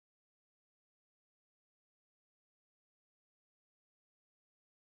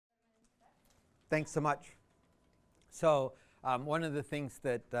Thanks so much. So one of the things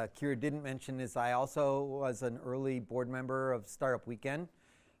that Kira didn't mention is I also was an early board member of Startup Weekend.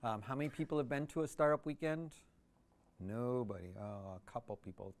 How many people have been to a Startup Weekend? Nobody. Oh, a couple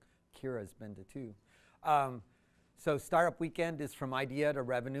people. Kira's been to 2. So Startup Weekend is from idea to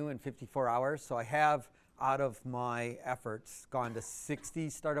revenue in 54 hours. So I have, out of my efforts, gone to 60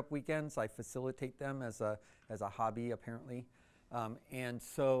 Startup Weekends. I facilitate them as a hobby, apparently. And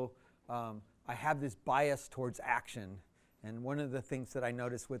so I have this bias towards action. And one of the things that I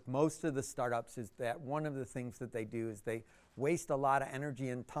notice with most of the startups is that one of the things that they do is they waste a lot of energy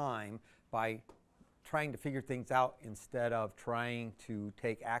and time by trying to figure things out instead of trying to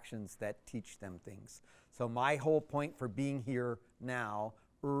take actions that teach them things. So my whole point for being here now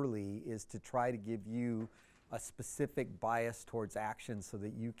early is to try to give you a specific bias towards action so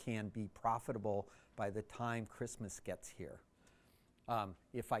that you can be profitable by the time Christmas gets here.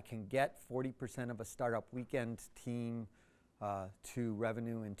 If I can get 40% of a Startup Weekend team to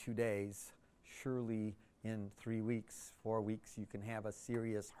revenue in 2 days, surely in 3 weeks, 4 weeks, you can have a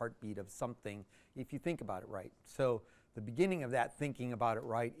serious heartbeat of something if you think about it right. So the beginning of that thinking about it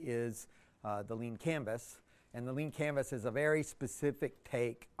right is the Lean Canvas. And the Lean Canvas is a very specific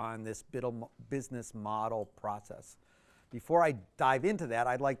take on this business model process. Before I dive into that,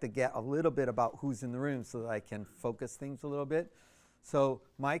 I'd like to get a little bit about who's in the room so that I can focus things a little bit. So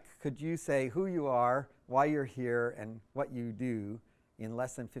Mike, could you say who you are, why you're here, and what you do in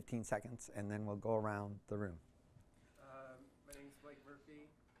less than 15 seconds, and then we'll go around the room. My name's Mike Murphy.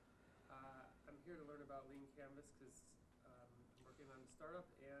 I'm here to learn about Lean Canvas because I'm working on a startup,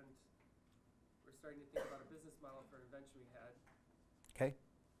 and we're starting to think about a business model for an invention we had. Okay.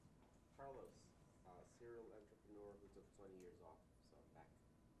 Carlos, serial entrepreneur who took 20 years off, so back.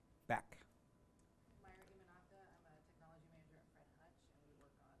 Back. Myra Imanaka, I'm a technology manager at Fred Hutch, and we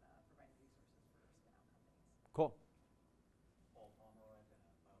work on providing resources for spin-out companies. Cool. Paul Pomeroy, I've been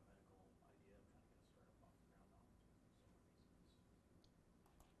a biomedical idea, I'm trying to get a startup off the ground now.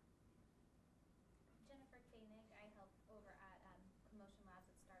 Jennifer Koenig, I help over at Promotion Labs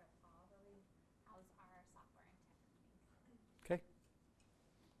at Startup Hall, where we house our software and tech companies. Okay.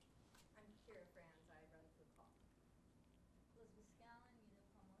 I'm Kira Franz, I run Food Hall. Elizabeth Scallon, Unit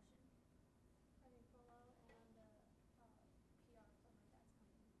Promotion. Honey Polo and PR for my dad's company.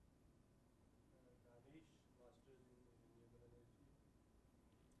 Danish, master's in renewable energy.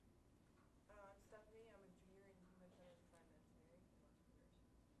 I'm Stephanie, I'm a junior in human centered design and engineering and entrepreneurship.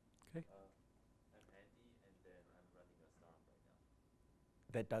 Okay. I'm Andy, and then I'm running a startup right now.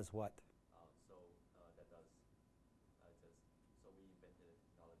 That does what? That does so we invented a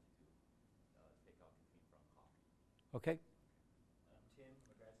technology to take out caffeine from coffee. Okay. I'm Tim,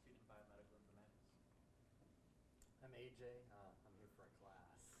 I'm a grad student in biomedical informatics. I'm AJ. I'm here for a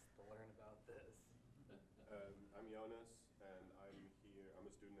class to learn about this. I'm Jonas, and I'm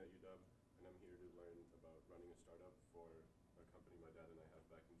a student at UW, and I'm here to learn about running a startup for a company my dad and I have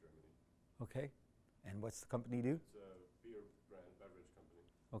back in Germany. Okay. And what's the company do? It's a beer brand, beverage company.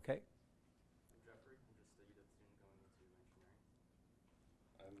 Okay. I'm Jeffrey. I'm just a UW student going into engineering.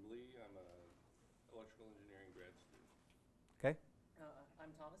 I'm Lee. I'm a electrical engineering grad student. Okay. I'm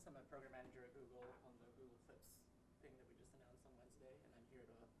Thomas. I'm a program manager at Google on the Google Clips thing that we just announced on Wednesday, and I'm here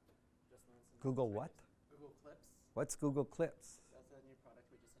to just learn some. Google what? Google Clips. What's Google Clips? That's a new product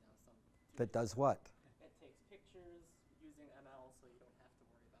we just announced on. That does what? It takes pictures using ML, so you don't have to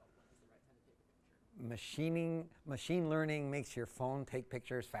worry about when is the right time to take a picture. Machine learning makes your phone take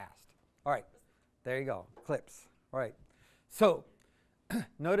pictures fast. All right. There you go. Clips. All right. So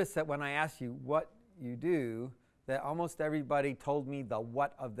notice that when I asked you what you do, that almost everybody told me the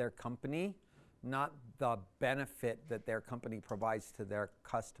what of their company, not the benefit that their company provides to their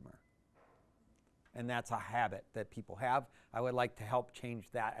customer. And that's a habit that people have. I would like to help change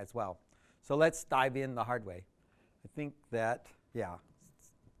that as well. So let's dive in the hard way. I think that, yeah,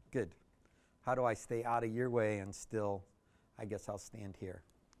 good. How do I stay out of your way and still, I guess I'll stand here.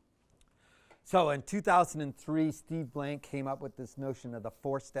 So in 2003, Steve Blank came up with this notion of the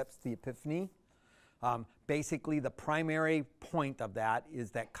 4 steps to the epiphany. Basically, the primary point of that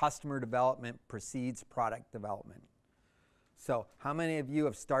is that customer development precedes product development. So how many of you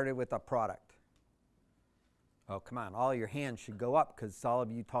have started with a product? Oh, come on, all your hands should go up because all of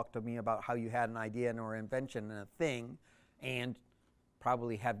you talked to me about how you had an idea and or invention and a thing and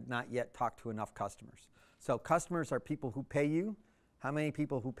probably have not yet talked to enough customers. So customers are people who pay you. How many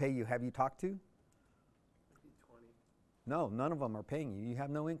people who pay you have you talked to? Maybe 20. No, none of them are paying you. You have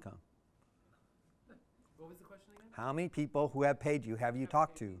no income. What was the question again? How many people who have paid you have you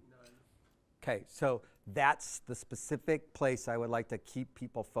talked to? None. Okay, so that's the specific place I would like to keep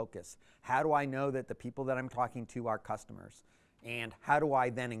people focused. How do I know that the people that I'm talking to are customers? And how do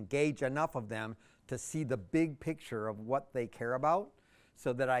I then engage enough of them to see the big picture of what they care about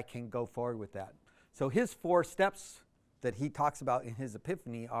so that I can go forward with that? So his 4 steps that he talks about in his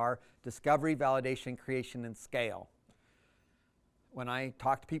epiphany are discovery, validation, creation, and scale. When I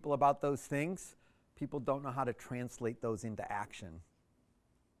talk to people about those things, people don't know how to translate those into action.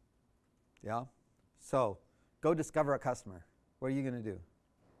 Yeah? So, go discover a customer. What are you going to do?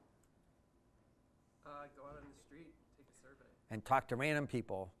 Go out on the street, take a survey. And talk to random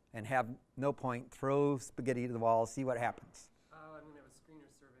people and have no point, throw spaghetti to the wall, see what happens. I'm going to have a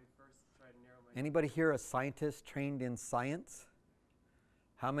screener survey first to try to narrow my... Anybody here a scientist trained in science?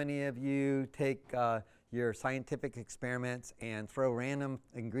 How many of you take your scientific experiments and throw random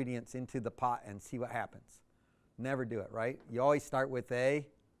ingredients into the pot and see what happens? Never do it, right? You always start with a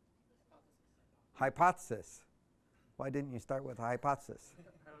hypothesis. Why didn't you start with a hypothesis?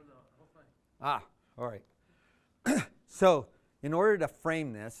 I don't know. I'll find. Ah, all right. So, in order to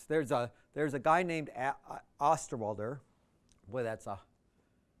frame this, there's a guy named Osterwalder. Boy, that's a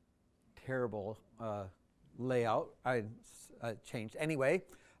terrible layout. I changed. Anyway,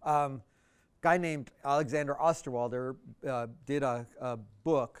 guy named Alexander Osterwalder did a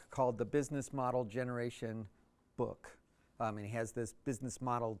book called the Business Model Generation Book. And he has this business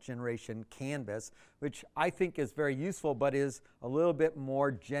model generation canvas, which I think is very useful, but is a little bit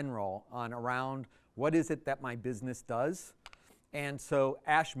more general on around what is it that my business does. And so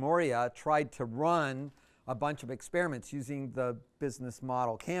Ash Maurya tried to run a bunch of experiments using the business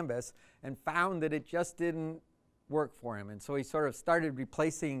model canvas and found that it just didn't work for him. And so he sort of started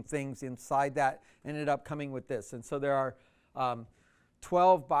replacing things inside that, ended up coming with this. And so there are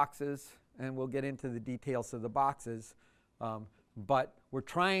 12 boxes, and we'll get into the details of the boxes. But we're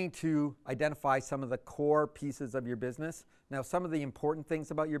trying to identify some of the core pieces of your business. Now, some of the important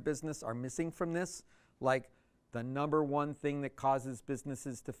things about your business are missing from this, like the number one thing that causes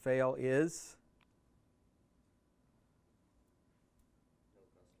businesses to fail is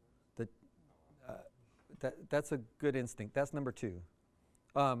that's a good instinct. That's number 2.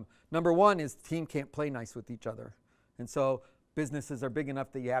 Number 1 is the team can't play nice with each other. And so businesses are big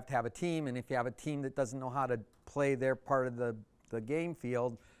enough that you have to have a team, and if you have a team that doesn't know how to play their part of the game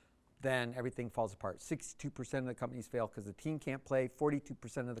field, then everything falls apart. 62% of the companies fail because the team can't play.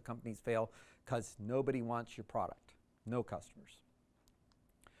 42% of the companies fail because nobody wants your product. No customers.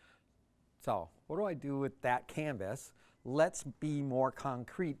 So what do I do with that canvas? Let's be more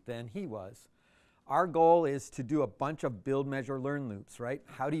concrete than he was. Our goal is to do a bunch of build, measure, learn loops, right?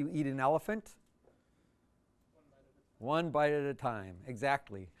 How do you eat an elephant? One bite at a time,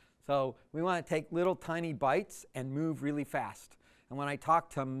 exactly. So we want to take little tiny bites and move really fast. And when I talk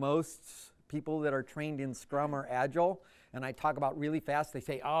to most people that are trained in Scrum or Agile, and I talk about really fast, they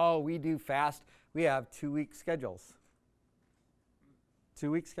say, oh, we do fast. We have 2-week schedules.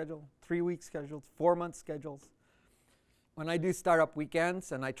 2-week schedule, 3-week schedules, 4-month schedules. When I do startup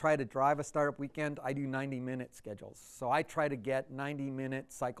weekends and I try to drive a startup weekend, I do 90-minute schedules. So I try to get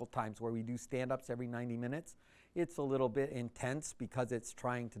 90-minute cycle times where we do stand-ups every 90 minutes. It's a little bit intense because it's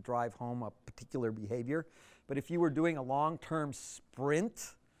trying to drive home a particular behavior. But if you were doing a long-term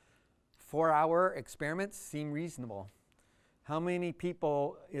sprint, 4-hour experiments seem reasonable. How many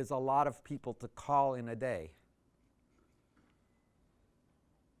people is a lot of people to call in a day?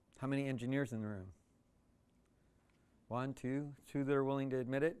 How many engineers in the room? 1, 2 that are willing to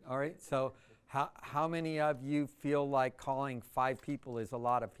admit it? All right, so how many of you feel like calling 5 people is a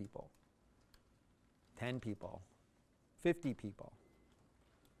lot of people? 10 people, 50 people.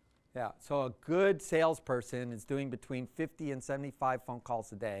 Yeah, so a good salesperson is doing between 50 and 75 phone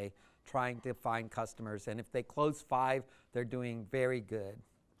calls a day trying to find customers. And if they close 5, they're doing very good,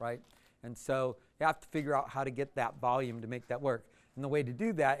 right? And so you have to figure out how to get that volume to make that work. And the way to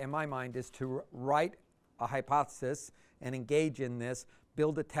do that, in my mind, is to write a hypothesis and engage in this,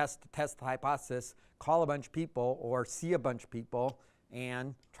 build a test to test the hypothesis, call a bunch of people or see a bunch of people,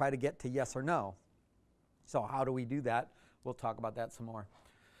 and try to get to yes or no. So how do we do that? We'll talk about that some more.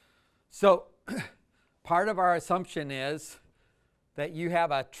 So part of our assumption is that you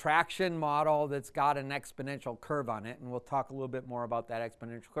have a traction model that's got an exponential curve on it, and we'll talk a little bit more about that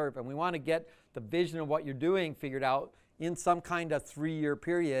exponential curve. And we want to get the vision of what you're doing figured out in some kind of 3-year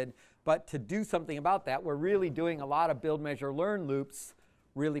period. But to do something about that, we're really doing a lot of build, measure, learn loops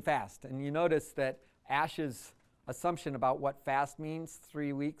really fast. And you notice that Ash's assumption about what fast means,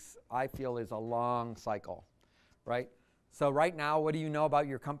 3 weeks, I feel is a long cycle, right? So right now, what do you know about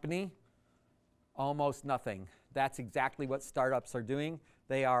your company? Almost nothing. That's exactly what startups are doing.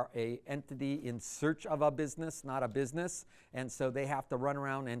 They are an entity in search of a business, not a business. And so they have to run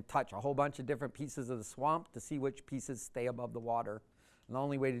around and touch a whole bunch of different pieces of the swamp to see which pieces stay above the water. And the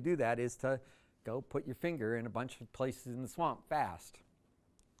only way to do that is to go put your finger in a bunch of places in the swamp fast.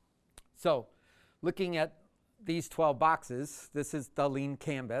 So looking at these 12 boxes, this is the lean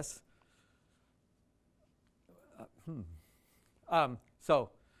canvas.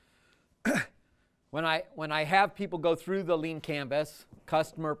 So when I have people go through the lean canvas,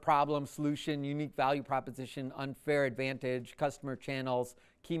 customer, problem, solution, unique value proposition, unfair advantage, customer channels,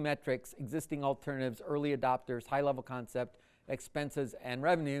 key metrics, existing alternatives, early adopters, high-level concept, expenses, and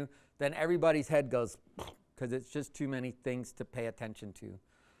revenue, then everybody's head goes because it's just too many things to pay attention to.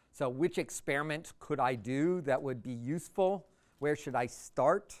 So which experiment could I do that would be useful? Where should I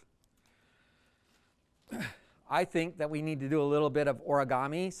start? I think that we need to do a little bit of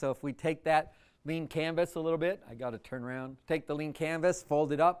origami. So if we take that lean canvas a little bit, I got to turn around, take the lean canvas,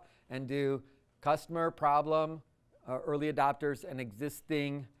 fold it up, and do customer, problem, early adopters, and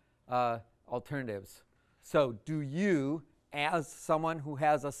existing alternatives. So do you, as someone who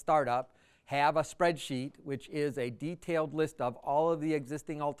has a startup, have a spreadsheet which is a detailed list of all of the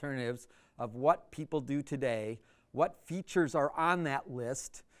existing alternatives of what people do today, what features are on that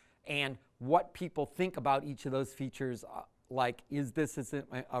list, and what people think about each of those features? Like, is this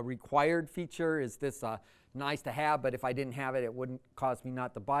a required feature? Is this a nice to have, but if I didn't have it, it wouldn't cause me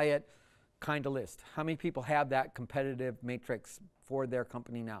not to buy it? Kind of list. How many people have that competitive matrix for their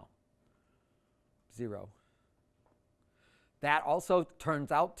company now? 0. That also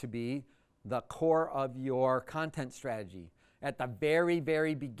turns out to be the core of your content strategy. At the very,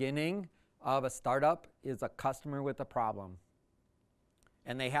 very beginning of a startup is a customer with a problem.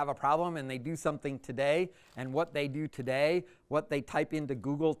 And they have a problem and they do something today, and what they do today, what they type into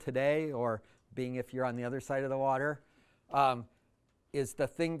Google today, or being if you're on the other side of the water, is the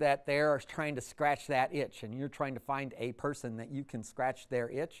thing that they're trying to scratch that itch, and you're trying to find a person that you can scratch their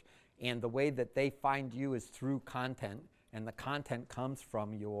itch, and the way that they find you is through content, and the content comes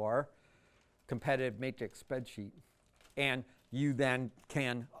from your competitive matrix spreadsheet. And you then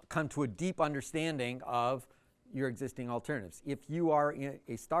can come to a deep understanding of your existing alternatives. If you are in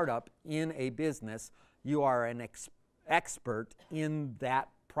a startup in a business, you are an expert in that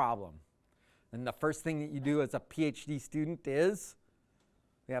problem. And the first thing that you do as a PhD student is,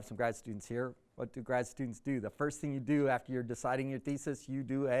 we have some grad students here. What do grad students do? The first thing you do after you're deciding your thesis, you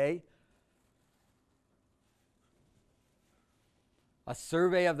do a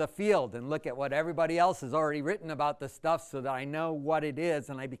survey of the field and look at what everybody else has already written about the stuff so that I know what it is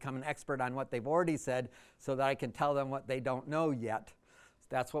and I become an expert on what they've already said so that I can tell them what they don't know yet.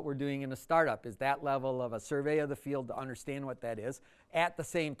 That's what we're doing in a startup, is that level of a survey of the field to understand what that is. At the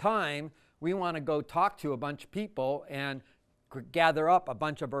same time, we want to go talk to a bunch of people and gather up a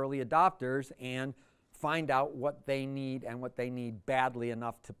bunch of early adopters and find out what they need and what they need badly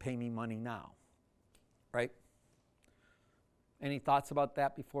enough to pay me money now, right? Any thoughts about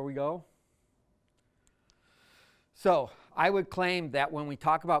that before we go? So I would claim that when we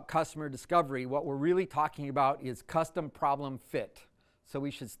talk about customer discovery, what we're really talking about is custom problem fit. So we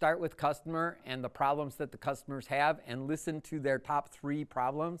should start with customer and the problems that the customers have and listen to their top 3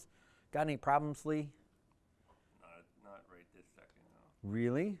 problems. Got any problems, Lee? Not right this second, no.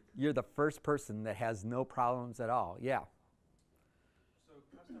 Really? You're the first person that has no problems at all. Yeah. So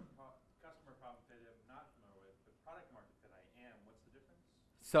customer problem fit I'm not familiar with, but product market fit I am. What's the difference?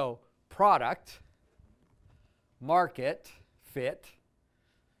 So product market fit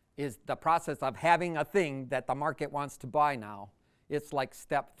is the process of having a thing that the market wants to buy now. It's like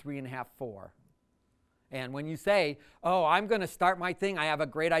step 3.5, 4. And when you say, oh, I'm going to start my thing, I have a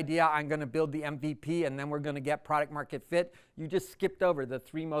great idea, I'm going to build the MVP, and then we're going to get product market fit, you just skipped over the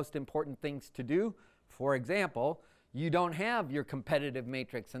 3 most important things to do. For example, you don't have your competitive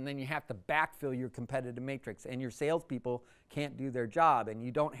matrix, and then you have to backfill your competitive matrix, and your salespeople can't do their job, and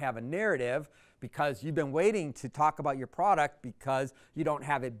you don't have a narrative because you've been waiting to talk about your product because you don't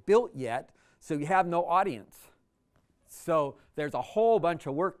have it built yet, so you have no audience. So there's a whole bunch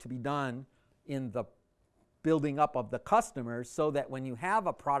of work to be done in the building up of the customers so that when you have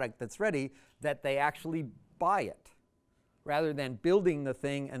a product that's ready, that they actually buy it, rather than building the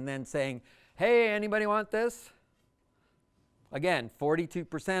thing and then saying, hey, anybody want this? Again,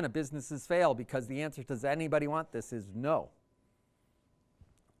 42% of businesses fail because the answer to does anybody want this is no.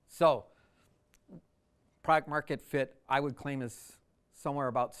 So product market fit, I would claim, is somewhere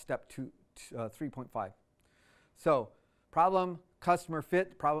about step 3.5. So problem, customer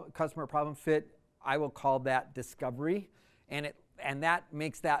fit, customer problem fit, I will call that discovery, and that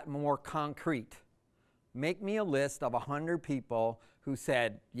makes that more concrete. Make me a list of 100 people who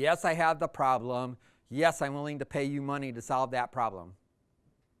said, yes, I have the problem. Yes, I'm willing to pay you money to solve that problem.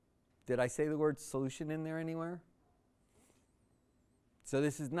 Did I say the word solution in there anywhere? So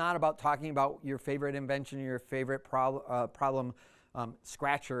this is not about talking about your favorite invention or your favorite problem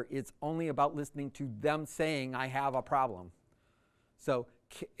scratcher. It's only about listening to them saying, I have a problem. So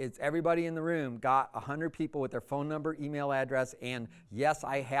it's everybody in the room got 100 people with their phone number, email address, and yes,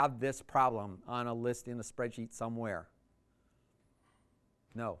 I have this problem on a list in a spreadsheet somewhere.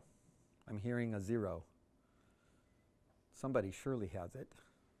 No, I'm hearing a 0. Somebody surely has it.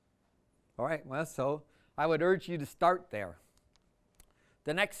 All right, well, so I would urge you to start there.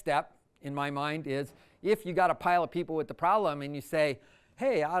 The next step in my mind is if you got a pile of people with the problem and you say,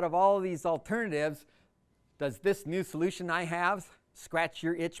 hey, out of all these alternatives, does this new solution I have scratch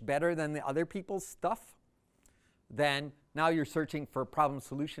your itch better than the other people's stuff? Then now you're searching for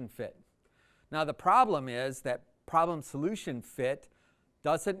problem-solution fit. Now the problem is that problem-solution fit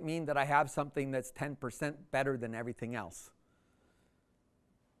doesn't mean that I have something that's 10% better than everything else.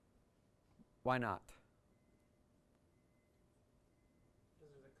 Why not?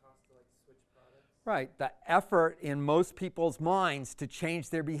 Because there's a cost to like switch products. Right. The effort in most people's minds to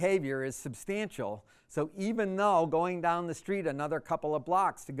change their behavior is substantial. So even though going down the street another couple of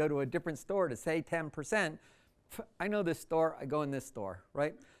blocks to go to a different store to save 10%, I know this store, I go in this store,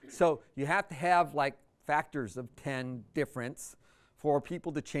 right? So you have to have like factors of 10 difference for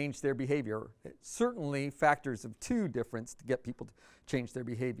people to change their behavior. Certainly factors of 2 difference to get people to change their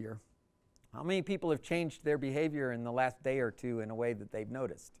behavior. How many people have changed their behavior in the last day or 2 in a way that they've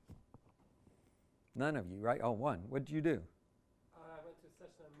noticed? None of you, right? Oh, 1. What did you do? I went to a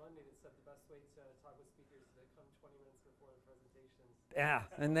session on Monday that said the best way to talk with speakers is to come 20 minutes before the presentations. Yeah,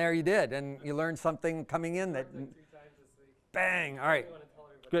 and there you did. And you learned something coming in that, Like 3 times this week. bang, all right, I want to tell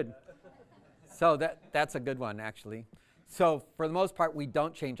everybody good. that. So that's a good one, actually. So for the most part, we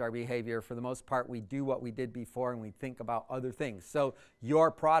don't change our behavior. For the most part, we do what we did before and we think about other things. So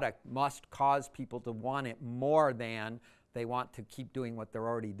your product must cause people to want it more than they want to keep doing what they're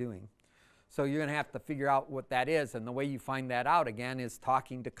already doing. So you're going to have to figure out what that is. And the way you find that out, again, is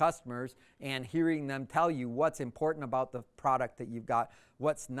talking to customers and hearing them tell you what's important about the product that you've got,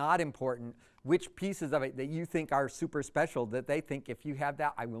 what's not important, which pieces of it that you think are super special, that they think if you have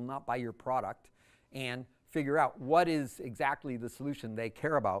that, I will not buy your product, and figure out what is exactly the solution they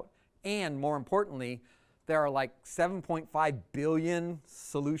care about. And more importantly, there are like 7.5 billion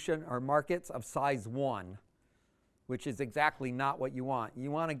solution or markets of size 1, which is exactly not what you want.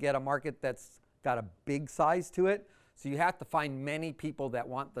 You want to get a market that's got a big size to it, so you have to find many people that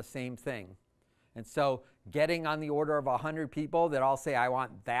want the same thing. And so getting on the order of 100 people that all say, I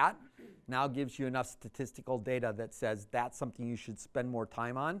want that, now gives you enough statistical data that says that's something you should spend more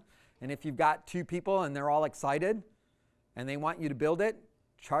time on. And if you've got 2 people and they're all excited and they want you to build it,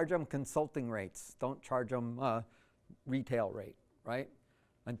 charge them consulting rates. Don't charge them retail rate, right?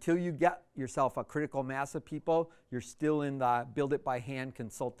 Until you get yourself a critical mass of people, you're still in the build it by hand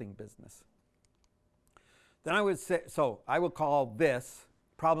consulting business. Then I would say, so I would call this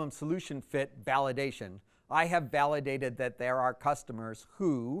problem solution fit validation. I have validated that there are customers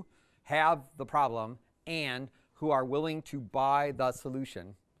who have the problem and who are willing to buy the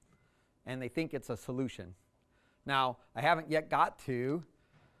solution, and they think it's a solution. Now, I haven't yet got to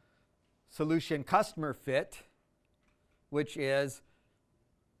solution customer fit, which is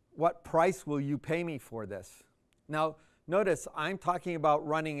what price will you pay me for this? Now, notice I'm talking about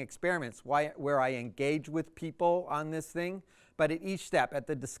running experiments where I engage with people on this thing, but at each step, at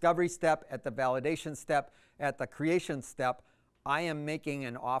the discovery step, at the validation step, at the creation step, I am making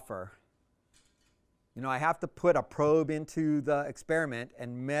an offer. You know, I have to put a probe into the experiment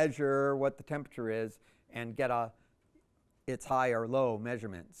and measure what the temperature is and get its high or low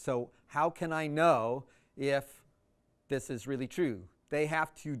measurement. So how can I know if this is really true? They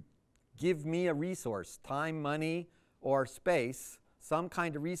have to give me a resource, time, money, or space, some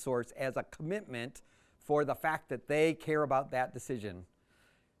kind of resource as a commitment for the fact that they care about that decision.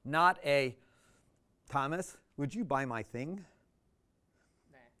 Not a, Thomas, would you buy my thing?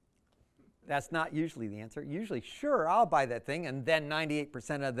 That's not usually the answer. Usually, sure, I'll buy that thing, and then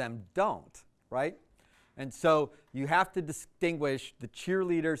 98% of them don't, right? And so you have to distinguish the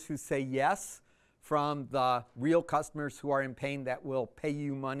cheerleaders who say yes from the real customers who are in pain that will pay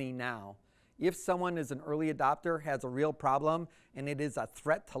you money now. If someone is an early adopter, has a real problem, and it is a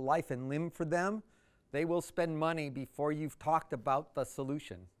threat to life and limb for them, they will spend money before you've talked about the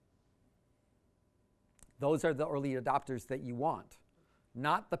solution. Those are the early adopters that you want.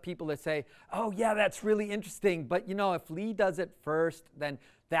 Not the people that say, oh yeah, that's really interesting, but you know, if Lee does it first, then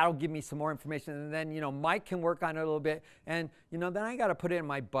that'll give me some more information. And then, Mike can work on it a little bit. And, then I got to put it in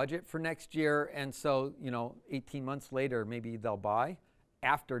my budget for next year. And so, 18 months later, maybe they'll buy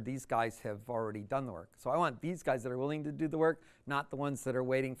after these guys have already done the work. So I want these guys that are willing to do the work, not the ones that are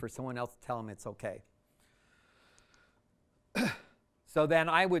waiting for someone else to tell them it's okay. So then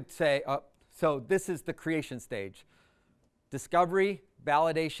I would say, so this is the creation stage. Discovery,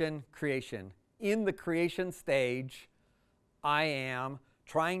 validation, creation. In the creation stage, I am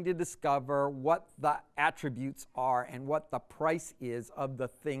trying to discover what the attributes are and what the price is of the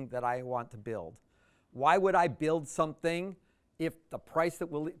thing that I want to build. Why would I build something if the price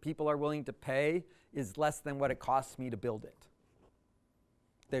that people are willing to pay is less than what it costs me to build it?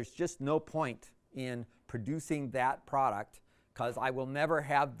 There's just no point in producing that product because I will never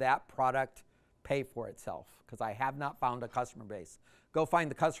have that product pay for itself because I have not found a customer base. Go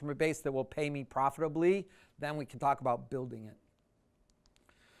find the customer base that will pay me profitably, then we can talk about building it.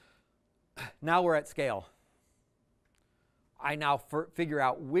 Now we're at scale. I now figure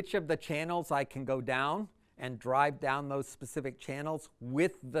out which of the channels I can go down and drive down those specific channels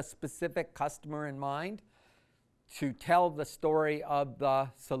with the specific customer in mind to tell the story of the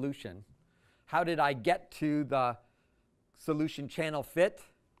solution. How did I get to the solution channel fit?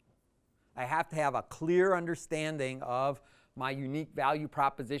 I have to have a clear understanding of my unique value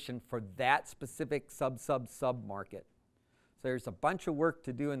proposition for that specific sub market. So there's a bunch of work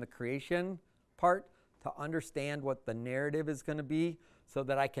to do in the creation part to understand what the narrative is going to be so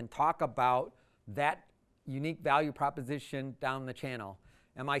that I can talk about that unique value proposition down the channel.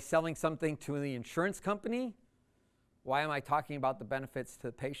 Am I selling something to the insurance company? Why am I talking about the benefits to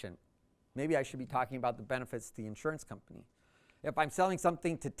the patient? Maybe I should be talking about the benefits to the insurance company. If I'm selling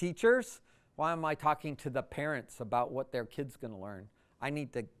something to teachers, why am I talking to the parents about what their kid's going to learn? I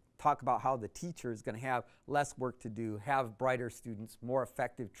need to talk about how the teacher is going to have less work to do, have brighter students, more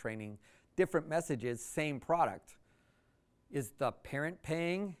effective training, different messages, same product. Is the parent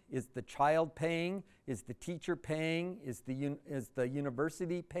paying? Is the child paying? Is the teacher paying? Is the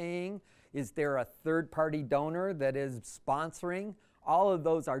university paying? Is there a third-party donor that is sponsoring? All of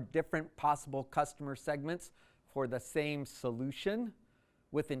those are different possible customer segments for the same solution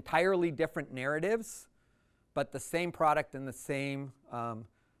with entirely different narratives, but the same product and the same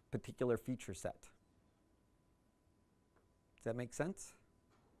particular feature set. Does that make sense?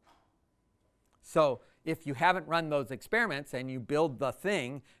 So if you haven't run those experiments and you build the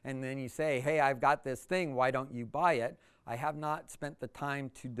thing and then you say, hey, I've got this thing, why don't you buy it? I have not spent the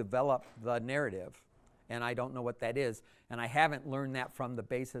time to develop the narrative, and I don't know what that is, and I haven't learned that from the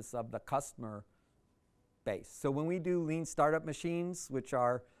basis of the customer base. So when we do lean startup machines, which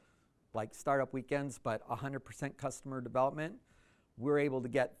are like startup weekends but 100% customer development, we're able to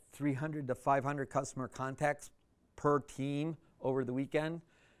get 300 to 500 customer contacts per team over the weekend.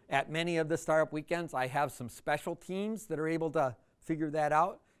 At many of the startup weekends, I have some special teams that are able to figure that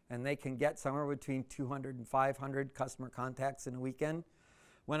out, and they can get somewhere between 200 and 500 customer contacts in a weekend.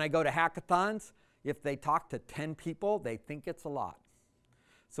 When I go to hackathons, if they talk to 10 people, they think it's a lot.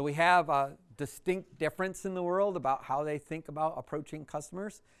 So we have a distinct difference in the world about how they think about approaching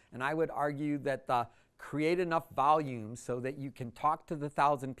customers, and I would argue that create enough volume so that you can talk to the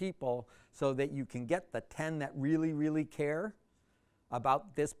 1,000 people so that you can get the 10 that really, really care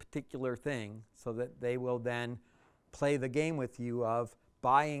about this particular thing so that they will then play the game with you of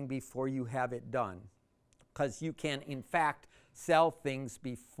buying before you have it done. Because you can, in fact, sell things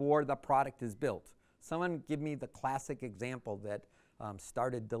before the product is built. Someone give me the classic example that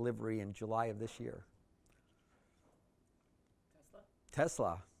started delivery in July of this year.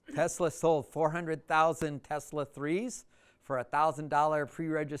 Tesla. Tesla sold 400,000 Tesla 3s for $1,000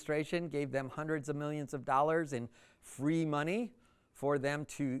 pre-registration, gave them hundreds of millions of dollars in free money for them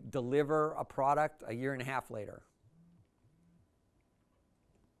to deliver a product a year and a half later.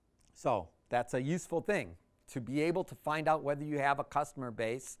 So that's a useful thing, to be able to find out whether you have a customer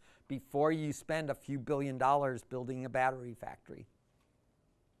base before you spend a few $billion building a battery factory.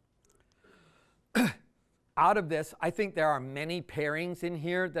 Out of this, I think there are many pairings in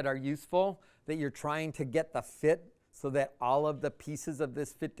here that are useful, that you're trying to get the fit so that all of the pieces of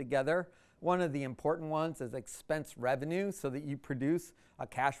this fit together. One of the important ones is expense revenue, so that you produce a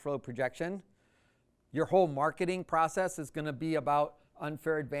cash flow projection. Your whole marketing process is going to be about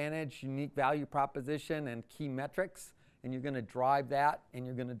unfair advantage, unique value proposition, and key metrics. And you're going to drive that, and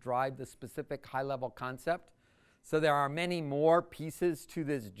you're going to drive the specific high-level concept. So there are many more pieces to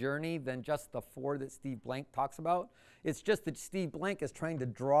this journey than just the 4 that Steve Blank talks about. It's just that Steve Blank is trying to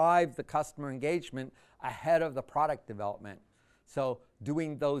drive the customer engagement ahead of the product development. So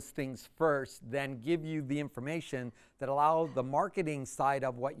doing those things first then give you the information that allow the marketing side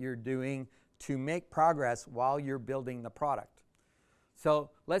of what you're doing to make progress while you're building the product. So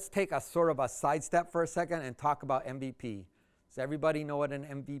let's take a sort of a sidestep for a second and talk about MVP. Does everybody know what an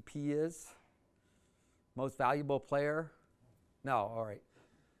MVP is? Most valuable player? No, all right.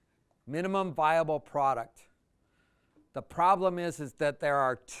 Minimum viable product. The problem is that there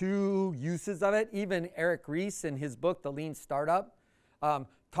are two uses of it. Even Eric Ries in his book, The Lean Startup,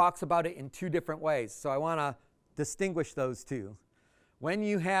 talks about it in two different ways. So I want to distinguish those two. When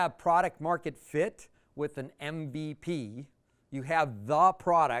you have product market fit with an MVP, you have the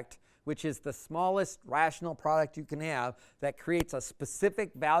product, which is the smallest rational product you can have that creates a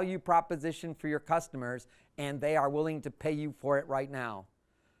specific value proposition for your customers, and they are willing to pay you for it right now.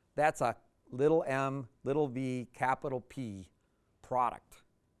 That's a little m, little v, capital P product.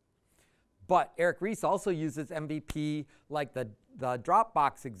 But Eric Ries also uses MVP like the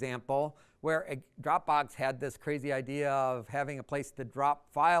Dropbox example, where Dropbox had this crazy idea of having a place to drop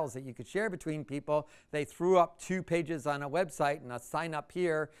files that you could share between people. They threw up 2 pages on a website and a sign up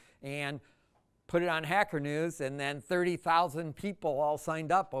here and put it on Hacker News, and then 30,000 people all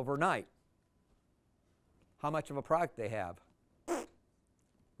signed up overnight. How much of a product they have?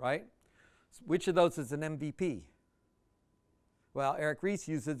 Right? Which of those is an MVP? Well, Eric Ries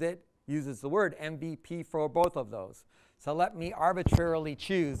uses the word MVP for both of those. So let me arbitrarily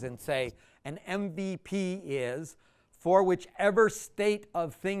choose and say an MVP is for whichever state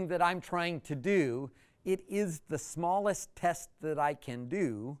of thing that I'm trying to do, it is the smallest test that I can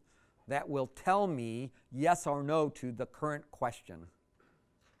do that will tell me yes or no to the current question.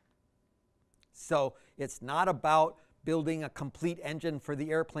 So it's not about building a complete engine for the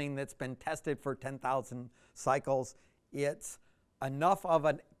airplane that's been tested for 10,000 cycles. It's enough of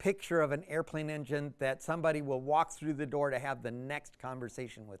a picture of an airplane engine that somebody will walk through the door to have the next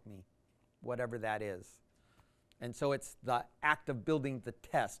conversation with me, whatever that is. And so it's the act of building the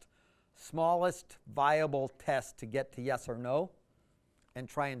test, smallest viable test to get to yes or no, and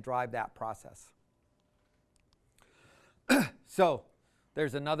try and drive that process. So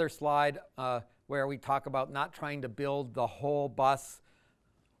there's another slide where we talk about not trying to build the whole bus,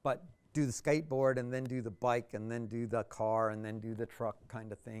 but do the skateboard and then do the bike and then do the car and then do the truck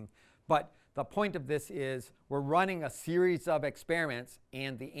kind of thing. But the point of this is we're running a series of experiments,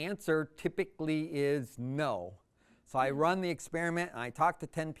 and the answer typically is no. So I run the experiment and I talk to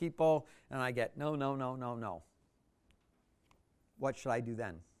 10 people and I get no, no, no, no, no. What should I do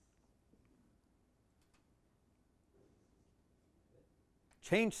then?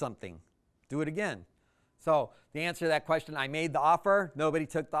 Change something. Do it again. So the answer to that question, I made the offer, nobody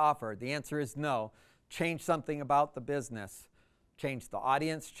took the offer. The answer is no. Change something about the business. Change the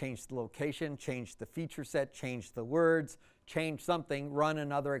audience, change the location, change the feature set, change the words, change something, run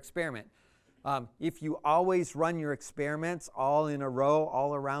another experiment. If you always run your experiments all in a row,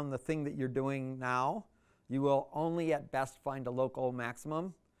 all around the thing that you're doing now, you will only at best find a local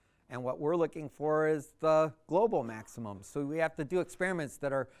maximum. And what we're looking for is the global maximum. So we have to do experiments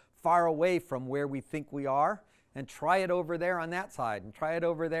that are far away from where we think we are, and try it over there on that side, and try it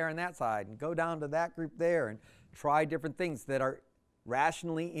over there on that side, and go down to that group there, and try different things that are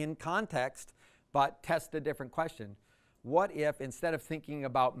rationally in context, but test a different question. What if, instead of thinking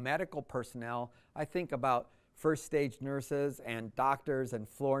about medical personnel, I think about first stage nurses and doctors and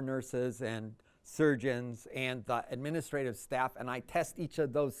floor nurses and surgeons and the administrative staff, and I test each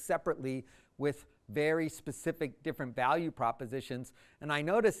of those separately with very specific different value propositions. And I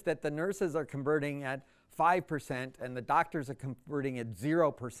noticed that the nurses are converting at 5% and the doctors are converting at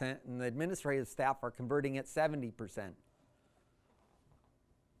 0% and the administrative staff are converting at 70%.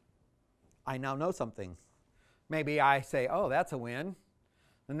 I now know something. Maybe I say, oh, that's a win.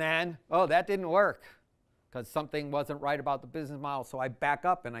 And then, oh, that didn't work because something wasn't right about the business model. So I back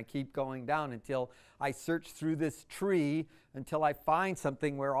up and I keep going down until I search through this tree until I find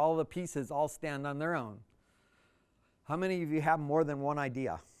something where all the pieces all stand on their own. How many of you have more than one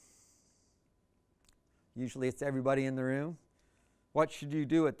idea? Usually it's everybody in the room. What should you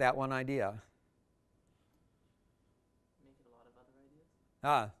do with that one idea? Make it a lot of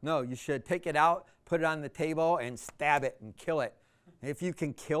other ideas? No, you should take it out, put it on the table, and stab it and kill it. If you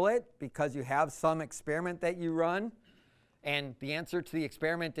can kill it because you have some experiment that you run, and the answer to the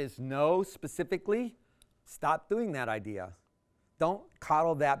experiment is no specifically, stop doing that idea. Don't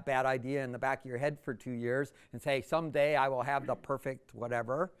coddle that bad idea in the back of your head for 2 years and say, someday I will have the perfect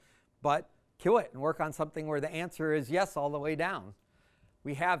whatever, but kill it and work on something where the answer is yes all the way down.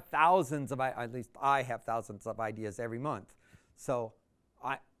 We have thousands of, at least I have thousands of ideas every month. So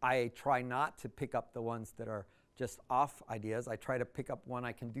I try not to pick up the ones that are just off ideas. I try to pick up one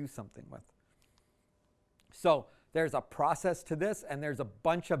I can do something with. So there's a process to this, and there's a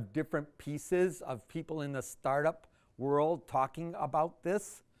bunch of different pieces of people in the startup world talking about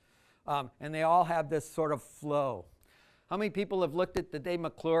this. And they all have this sort of flow. How many people have looked at the Dave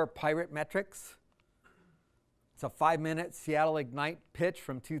McClure Pirate Metrics? It's a 5-minute Seattle Ignite pitch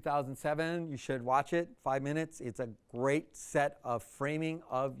from 2007. You should watch it, 5 minutes. It's a great set of framing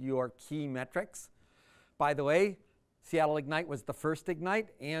of your key metrics. By the way, Seattle Ignite was the first Ignite,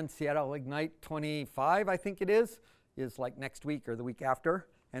 and Seattle Ignite 25, I think it is like next week or the week after.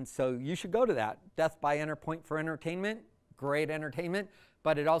 And so you should go to that. Death by Enterpoint for entertainment, great entertainment,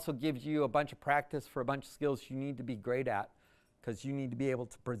 but it also gives you a bunch of practice for a bunch of skills you need to be great at, because you need to be able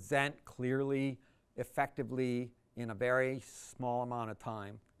to present clearly, effectively, in a very small amount of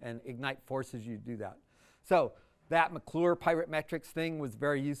time, and Ignite forces you to do that. So that McClure Pirate Metrics thing was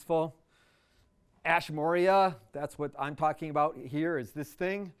very useful. Ashmoria, that's what I'm talking about here, is this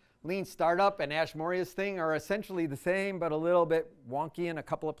thing. Lean Startup and Ashmoria's thing are essentially the same, but a little bit wonky in a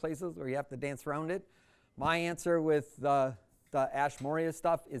couple of places where you have to dance around it. My answer with the Ashmoria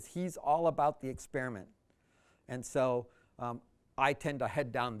stuff is he's all about the experiment. And so I tend to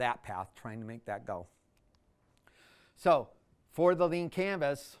head down that path, trying to make that go. So for the Lean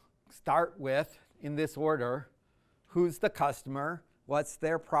Canvas, start with, in this order, who's the customer, what's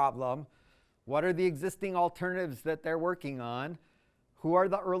their problem, what are the existing alternatives that they're working on, who are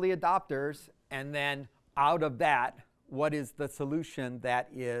the early adopters, and then out of that, what is the solution that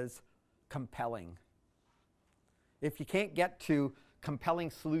is compelling. If you can't get to compelling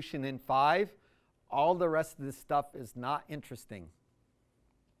solution in 5, all the rest of this stuff is not interesting.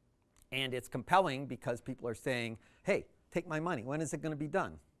 And it's compelling because people are saying, hey, take my money. When is it going to be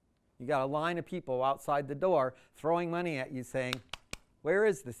done? You got a line of people outside the door throwing money at you saying, where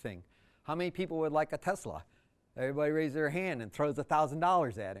is this thing? How many people would like a Tesla? Everybody raises their hand and throws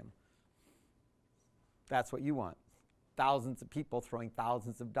 $1,000 at him. That's what you want. Thousands of people throwing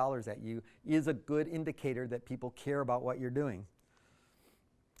thousands of dollars at you is a good indicator that people care about what you're doing.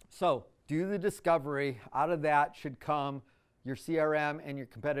 So do the discovery. Out of that should come your CRM and your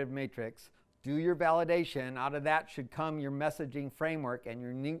competitive matrix. Do your validation. Out of that should come your messaging framework and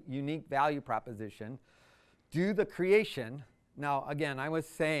your unique value proposition. Do the creation. Now, again, I was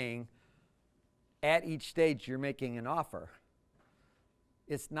saying at each stage you're making an offer.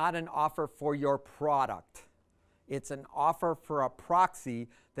 It's not an offer for your product. It's an offer for a proxy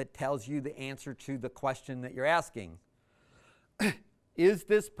that tells you the answer to the question that you're asking. Is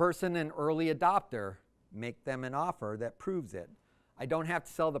this person an early adopter? Make them an offer that proves it. I don't have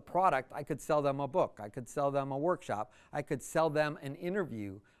to sell the product. I could sell them a book. I could sell them a workshop. I could sell them an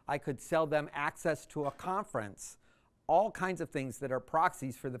interview. I could sell them access to a conference. All kinds of things that are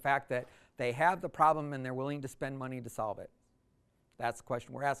proxies for the fact that they have the problem and they're willing to spend money to solve it. That's the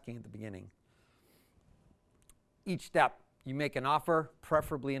question we're asking at the beginning. Each step, you make an offer,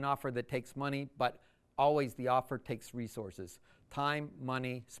 preferably an offer that takes money, but always the offer takes resources. Time,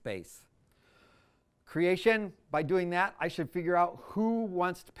 money, space. Creation, by doing that, I should figure out who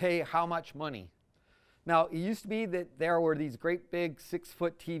wants to pay how much money. Now, it used to be that there were these great big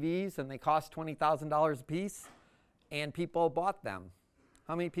 6-foot TVs and they cost $20,000 a piece, and people bought them.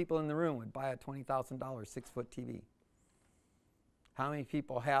 How many people in the room would buy a $20,000 6-foot TV? How many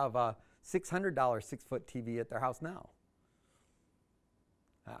people have a $600 6-foot TV at their house now?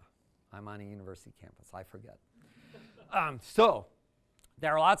 I'm on a university campus, I forget. So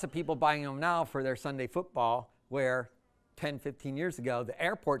there are lots of people buying them now for their Sunday football, where 10, 15 years ago, the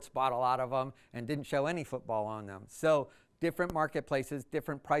airports bought a lot of them and didn't show any football on them. So different marketplaces,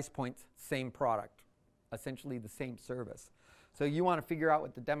 different price points, same product, essentially the same service. So you want to figure out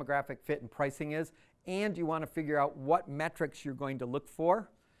what the demographic fit and pricing is, and you want to figure out what metrics you're going to look for.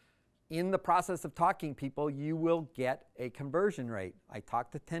 In the process of talking people, you will get a conversion rate. I talk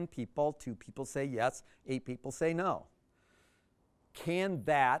to 10 people, 2 people say yes, 8 people say no. Can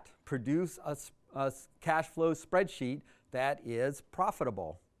that produce a cash flow spreadsheet that is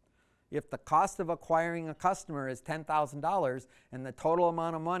profitable? If the cost of acquiring a customer is $10,000 and the total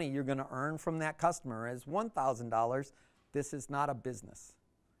amount of money you're going to earn from that customer is $1,000, this is not a business.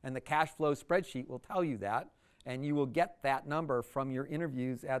 And the cash flow spreadsheet will tell you that, and you will get that number from your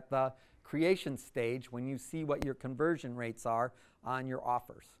interviews at the creation stage when you see what your conversion rates are on your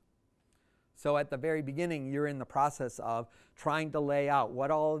offers. So at the very beginning, you're in the process of trying to lay out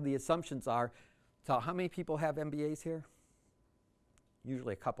what all of the assumptions are. So how many people have MBAs here?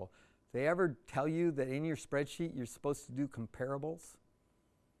 Usually a couple. Do they ever tell you that in your spreadsheet you're supposed to do comparables?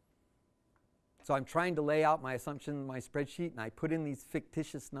 So I'm trying to lay out my assumption in my spreadsheet, and I put in these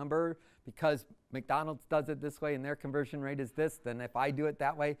fictitious number because McDonald's does it this way and their conversion rate is this. Then if I do it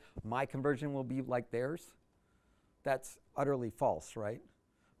that way, my conversion will be like theirs. That's utterly false, right?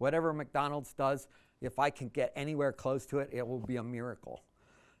 Whatever McDonald's does, if I can get anywhere close to it, it will be a miracle.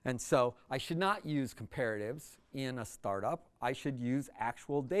 And so I should not use comparatives in a startup. I should use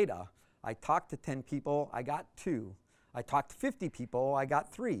actual data. I talked to 10 people, I got 2. I talked to 50 people, I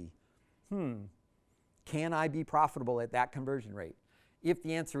got 3. Can I be profitable at that conversion rate? If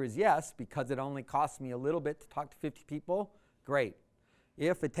the answer is yes, because it only costs me a little bit to talk to 50 people, great.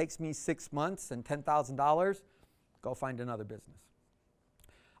 If it takes me 6 months and $10,000, go find another business.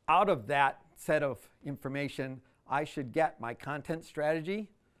 Out of that set of information, I should get my content strategy.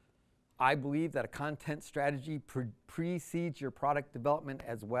 I believe that a content strategy precedes your product development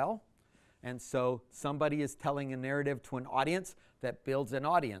as well. And so somebody is telling a narrative to an audience that builds an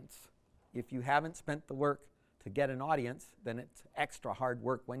audience. If you haven't spent the work to get an audience, then it's extra hard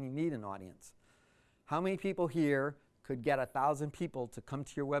work when you need an audience. How many people here could get 1,000 people to come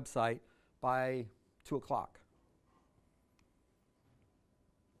to your website by 2 o'clock?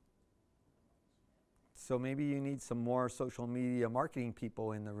 So maybe you need some more social media marketing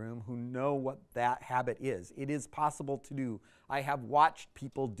people in the room who know what that habit is. It is possible to do. I have watched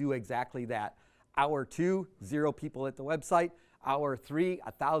people do exactly that. Hour 2, 0 people at the website. Hour 3,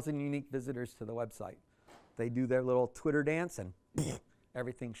 1,000 unique visitors to the website. They do their little Twitter dance and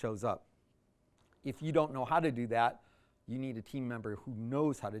everything shows up. If you don't know how to do that, you need a team member who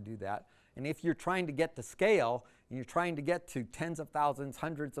knows how to do that. And if you're trying to get to scale, and you're trying to get to tens of thousands,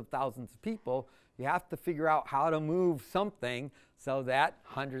 hundreds of thousands of people, you have to figure out how to move something so that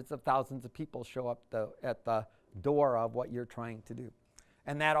hundreds of thousands of people show up at the door of what you're trying to do.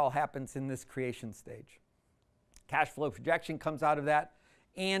 And that all happens in this creation stage. Cash flow projection comes out of that.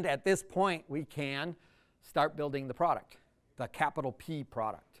 And at this point, we can start building the product, the capital P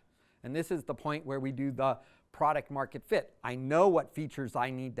product. And this is the point where we do the product market fit. I know what features I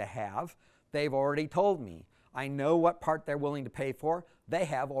need to have. They've already told me. I know what part they're willing to pay for. They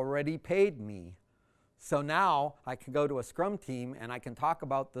have already paid me. So now I can go to a Scrum team and I can talk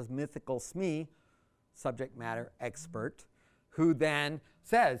about the mythical SME, subject matter expert, who then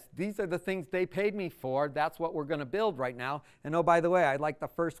says, these are the things they paid me for. That's what we're going to build right now. And oh, by the way, I'd like the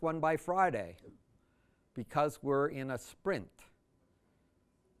first one by Friday because we're in a sprint.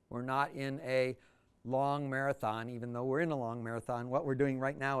 We're not in a long marathon, even though we're in a long marathon. What we're doing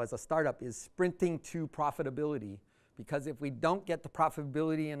right now as a startup is sprinting to profitability. Because if we don't get to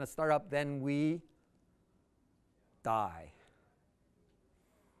profitability in a startup, then we die.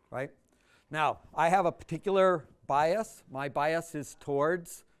 Right? Now, I have a particular bias. My bias is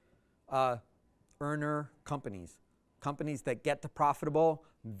towards earner companies. Companies that get to profitable,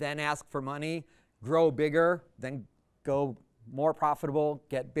 then ask for money, grow bigger, then go more profitable,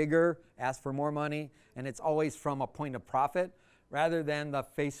 get bigger, ask for more money, and it's always from a point of profit rather than the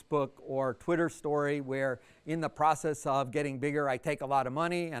Facebook or Twitter story where in the process of getting bigger, I take a lot of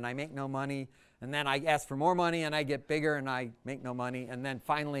money and I make no money, and then I ask for more money and I get bigger and I make no money, and then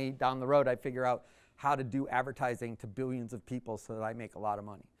finally down the road I figure out how to do advertising to billions of people so that I make a lot of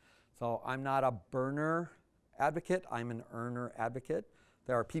money. So I'm not a burner advocate, I'm an earner advocate.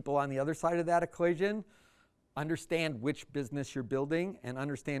 There are people on the other side of that equation. Understand which business you're building and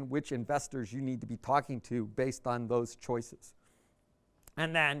understand which investors you need to be talking to based on those choices.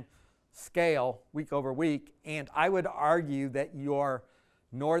 And then scale week over week. And I would argue that your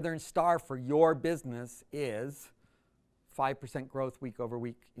Northern Star for your business is 5% growth week over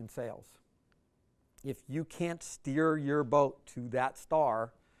week in sales. If you can't steer your boat to that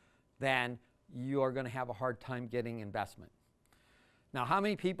star, then you are going to have a hard time getting investment. Now, how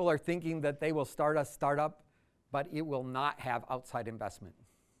many people are thinking that they will start a startup, but it will not have outside investment?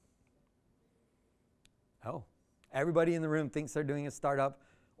 Oh, everybody in the room thinks they're doing a startup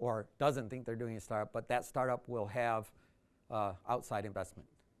or doesn't think they're doing a startup, but that startup will have outside investment.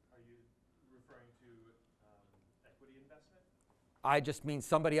 Are you referring to equity investment? I just mean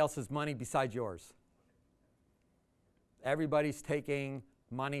somebody else's money besides yours. Everybody's taking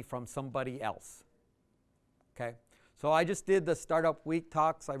money from somebody else. Okay? So I just did the Startup Week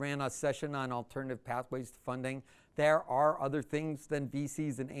talks. I ran a session on alternative pathways to funding. There are other things than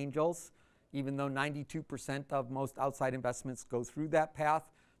VCs and angels. Even though 92% of most outside investments go through that path,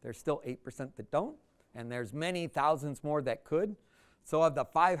 there's still 8% that don't, and there's many thousands more that could. So of the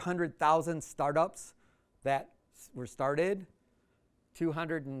 500,000 startups that were started,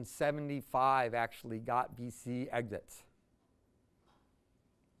 275 actually got VC exits.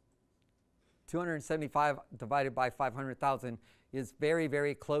 275 divided by 500,000 is very,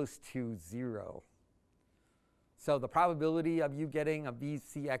 very close to 0. So the probability of you getting a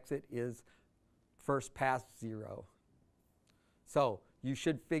VC exit is first pass 0. So you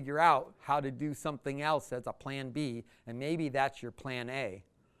should figure out how to do something else as a plan B, and maybe that's your plan A.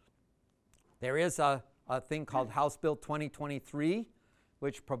 There is a thing called House Bill 2023,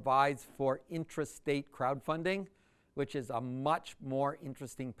 which provides for intrastate crowdfunding, which is a much more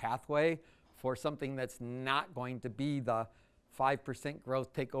interesting pathway for something that's not going to be the 5%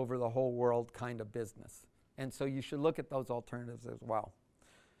 growth take over the whole world kind of business. And so you should look at those alternatives as well.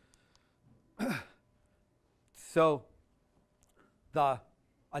 So the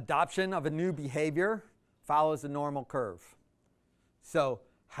adoption of a new behavior follows a normal curve. So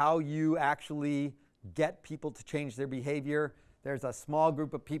how you actually get people to change their behavior, there's a small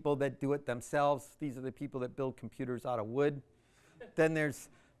group of people that do it themselves. These are the people that build computers out of wood. Then there's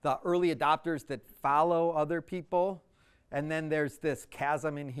the early adopters that follow other people. And then there's this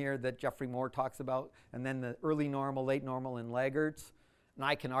chasm in here that Jeffrey Moore talks about. And then the early normal, late normal, and laggards. And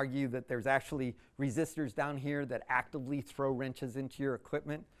I can argue that there's actually resistors down here that actively throw wrenches into your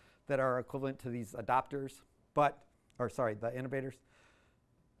equipment that are equivalent to these adopters, the innovators.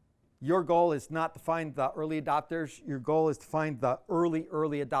 Your goal is not to find the early adopters. Your goal is to find the early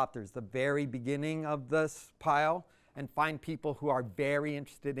adopters, the very beginning of this pile, and find people who are very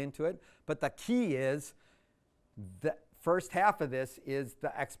interested into it. But the key is the first half of this is the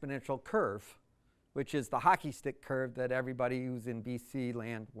exponential curve, which is the hockey stick curve that everybody who's in BC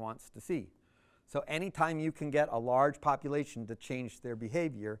land wants to see. So anytime you can get a large population to change their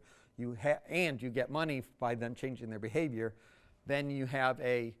behavior, and you get money by them changing their behavior, then you have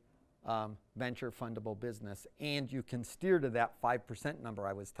a venture fundable business, and you can steer to that 5% number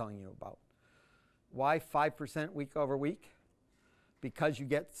I was telling you about. Why 5% week over week? Because you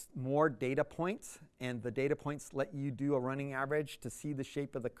get more data points, and the data points let you do a running average to see the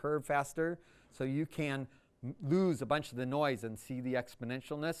shape of the curve faster, so you can lose a bunch of the noise and see the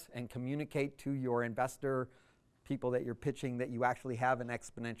exponentialness and communicate to your investor people that you're pitching that you actually have an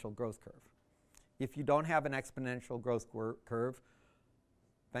exponential growth curve. If you don't have an exponential growth curve,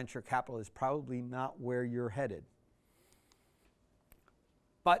 venture capital is probably not where you're headed.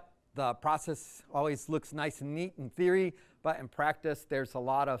 But the process always looks nice and neat in theory, but in practice there's a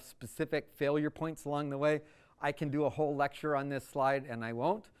lot of specific failure points along the way. I can do a whole lecture on this slide, and I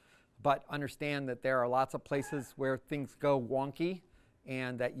won't, but understand that there are lots of places where things go wonky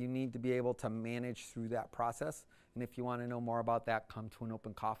and that you need to be able to manage through that process. And if you want to know more about that, come to an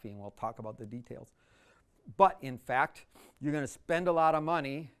open coffee and we'll talk about the details. But in fact, you're going to spend a lot of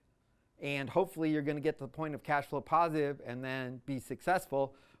money, and hopefully you're going to get to the point of cash flow positive and then be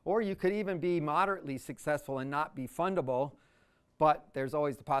successful. Or you could even be moderately successful and not be fundable, but there's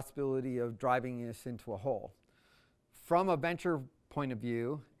always the possibility of driving this into a hole. From a venture point of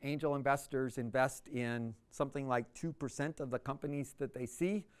view, angel investors invest in something like 2% of the companies that they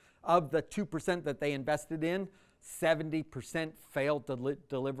see. Of the 2% that they invested in, 70% failed to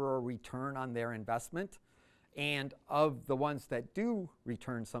deliver a return on their investment. And of the ones that do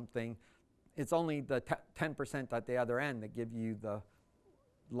return something, it's only the 10% at the other end that give you the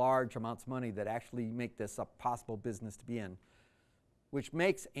large amounts of money that actually make this a possible business to be in, which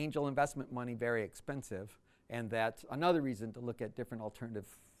makes angel investment money very expensive. And that's another reason to look at different alternative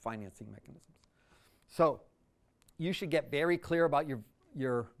financing mechanisms. So you should get very clear about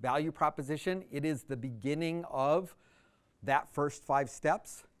your value proposition. It is the beginning of that first 5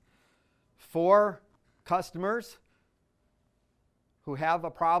 steps. For customers who have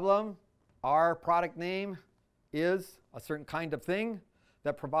a problem, our product name is a certain kind of thing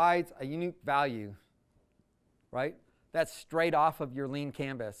that provides a unique value, right? That's straight off of your lean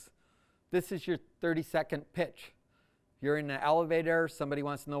canvas. This is your 30-second pitch. You're in an elevator, somebody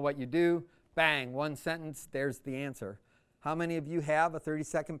wants to know what you do, bang, 1 sentence, there's the answer. How many of you have a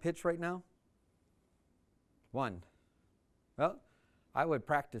 30-second pitch right now? 1. Well, I would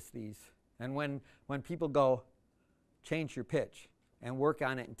practice these. And when people go, change your pitch and work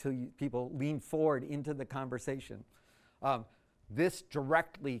on it until people lean forward into the conversation. This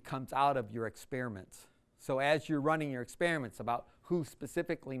directly comes out of your experiments. So as you're running your experiments about who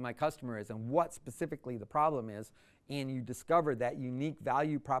specifically my customer is and what specifically the problem is, and you discover that unique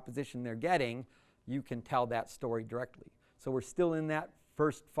value proposition they're getting, you can tell that story directly. So we're still in that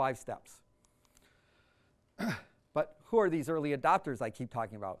first 5 steps. But who are these early adopters I keep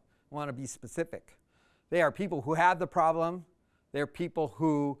talking about? I want to be specific. They are people who have the problem. They're people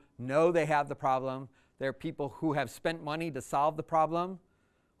who know they have the problem. They're people who have spent money to solve the problem,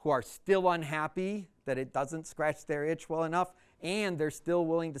 who are still unhappy that it doesn't scratch their itch well enough, and they're still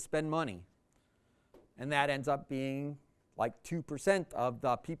willing to spend money. And that ends up being like 2% of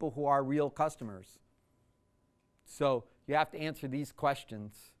the people who are real customers. So you have to answer these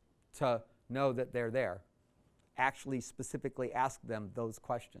questions to know that they're there. Actually specifically ask them those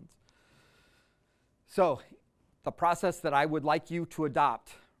questions. So the process that I would like you to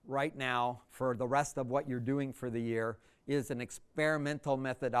adopt right now for the rest of what you're doing for the year is an experimental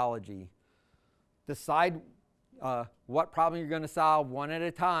methodology. Decide what problem you're going to solve one at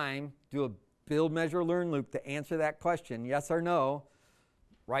a time. Do a build, measure, learn loop to answer that question, yes or no.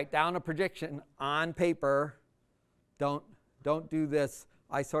 Write down a prediction on paper. Don't do this,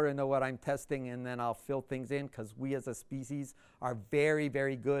 I sort of know what I'm testing and then I'll fill things in, because we as a species are very,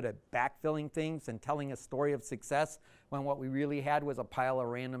 very good at backfilling things and telling a story of success when what we really had was a pile of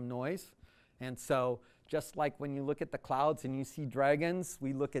random noise. And so just like when you look at the clouds and you see dragons,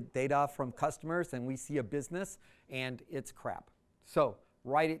 we look at data from customers and we see a business and it's crap. So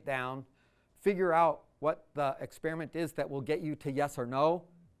write it down. Figure out what the experiment is that will get you to yes or no.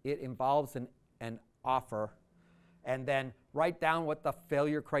 It involves an offer. And then write down what the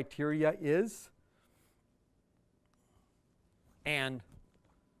failure criteria is. And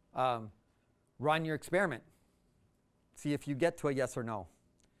run your experiment. See if you get to a yes or no.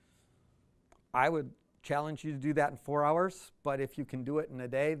 I would challenge you to do that in 4 hours, but if you can do it in a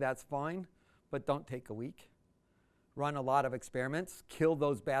day, that's fine, but don't take a week. Run a lot of experiments. Kill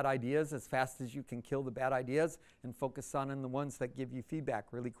those bad ideas as fast as you can kill the bad ideas, and focus on the ones that give you feedback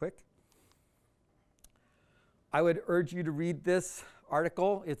really quick. I would urge you to read this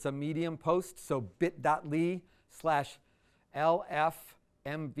article. It's a Medium post, so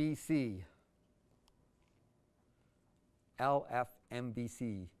bit.ly/LFMVC.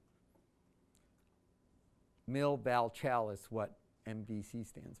 LFMVC. Mil Val Chal is what MVC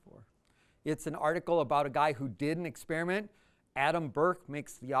stands for. It's an article about a guy who did an experiment. Adam Burke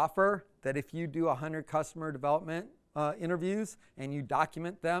makes the offer that if you do 100 customer development interviews and you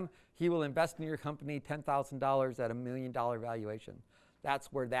document them, he will invest in your company $10,000 at $1 million valuation.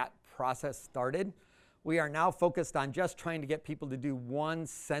 That's where that process started. We are now focused on just trying to get people to do one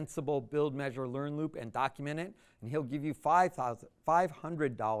sensible build, measure, learn loop and document it. And he'll give you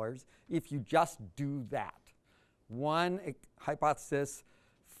 $500 if you just do that. One hypothesis,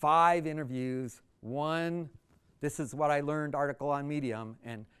 5 interviews, one this is what I learned article on Medium,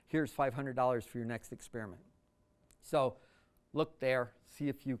 and here's $500 for your next experiment. So look there, see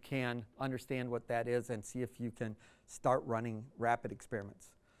if you can understand what that is, and see if you can start running rapid experiments.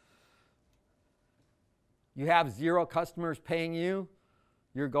 You have 0 customers paying you.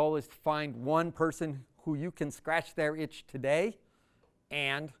 Your goal is to find one person who you can scratch their itch today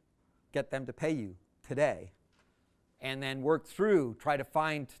and get them to pay you today. And then work through, try to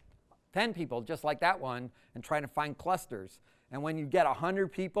find 10 people just like that one, and try to find clusters. And when you get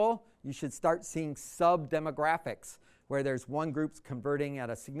 100 people, you should start seeing sub-demographics, where there's one group's converting at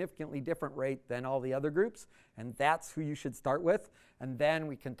a significantly different rate than all the other groups, and that's who you should start with. And then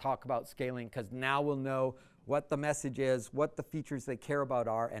we can talk about scaling, because now we'll know what the message is, what the features they care about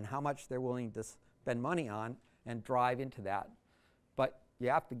are, and how much they're willing to spend money on, and drive into that. But you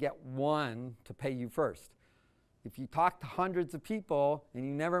have to get one to pay you first. If you talk to hundreds of people and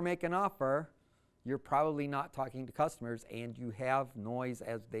you never make an offer, you're probably not talking to customers, and you have noise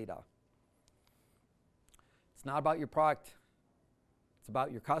as data. It's not about your product. It's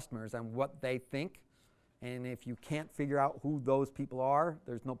about your customers and what they think. And if you can't figure out who those people are,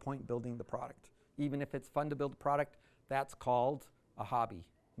 there's no point in building the product. Even if it's fun to build a product, that's called a hobby.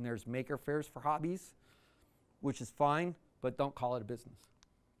 And there's maker fairs for hobbies, which is fine, but don't call it a business.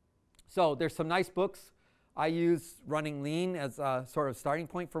 So there's some nice books. I use Running Lean as a sort of starting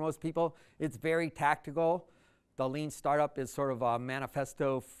point for most people. It's very tactical. The Lean Startup is sort of a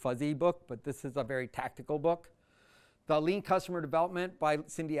manifesto fuzzy book, but this is a very tactical book. The Lean Customer Development by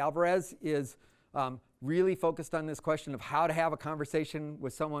Cindy Alvarez is really focused on this question of how to have a conversation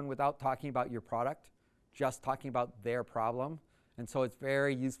with someone without talking about your product, just talking about their problem. And so it's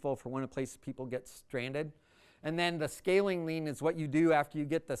very useful for one of the places people get stranded. And then the Scaling Lean is what you do after you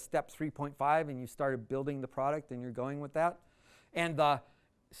get the step 3.5 and you started building the product and you're going with that. And the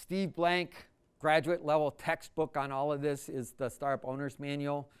Steve Blank graduate level textbook on all of this is the Startup Owner's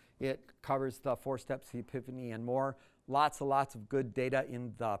Manual. It covers the 4 steps to the epiphany and more. Lots and lots of good data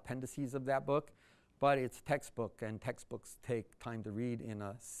in the appendices of that book. But it's a textbook, and textbooks take time to read in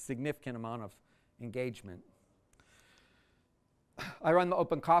a significant amount of engagement. I run the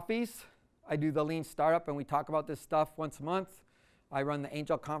Open Coffees. I do the Lean Startup, and we talk about this stuff once a month. I run the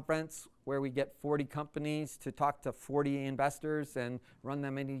Angel Conference, where we get 40 companies to talk to 40 investors and run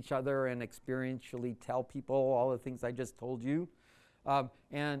them into each other and experientially tell people all the things I just told you.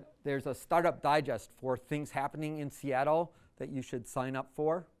 And there's a startup digest for things happening in Seattle that you should sign up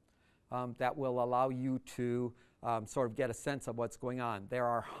for that will allow you to sort of get a sense of what's going on. There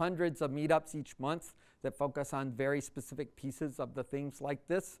are hundreds of meetups each month that focus on very specific pieces of the things like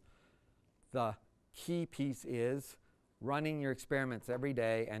this. The key piece is running your experiments every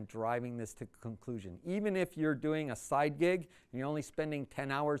day and driving this to conclusion. Even if you're doing a side gig and you're only spending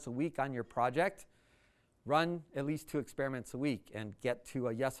 10 hours a week on your project, run at least 2 experiments a week and get to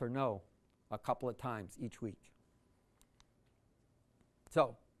a yes or no a couple of times each week.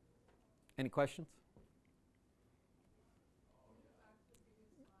 So, any questions?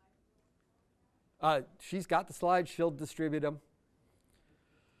 She's got the slides. She'll distribute them.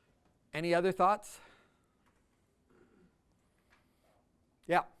 Any other thoughts?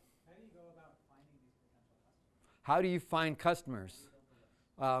 Yeah. How do you go about finding these potential customers? How do you find customers?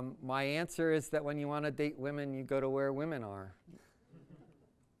 My answer is that when you want to date women, you go to where women are. I've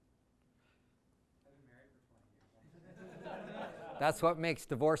been married for 20 years. That's what makes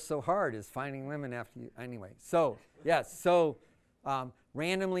divorce so hard, is finding women after you. Anyway, so, yes, so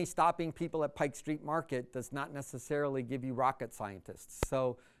randomly stopping people at Pike Street Market does not necessarily give you rocket scientists.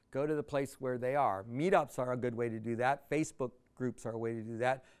 So go to the place where they are. Meetups are a good way to do that. Facebook groups are a way to do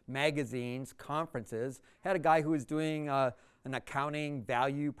that. Magazines, conferences. Had a guy who was doing an accounting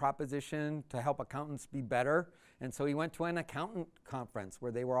value proposition to help accountants be better. And so he went to an accountant conference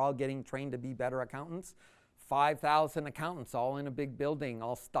where they were all getting trained to be better accountants. 5,000 accountants all in a big building,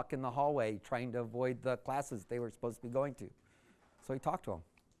 all stuck in the hallway trying to avoid the classes they were supposed to be going to. So he talked to them.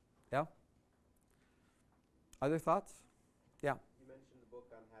 Yeah? Other thoughts? Yeah. You mentioned the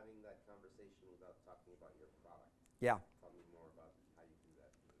book on having that conversation without talking about your product. Yeah. Tell me more about how you do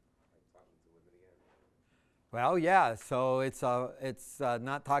that. Like talking to women again. Well, yeah. So it's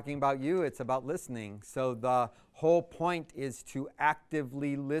not talking about you. It's about listening. So the whole point is to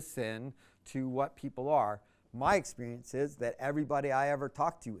actively listen to what people are. My experience is that everybody I ever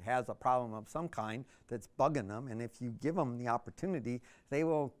talk to has a problem of some kind that's bugging them, and if you give them the opportunity, they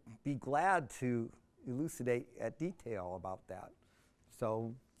will be glad to elucidate at detail about that.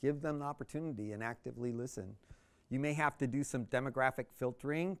 So give them the opportunity and actively listen. You may have to do some demographic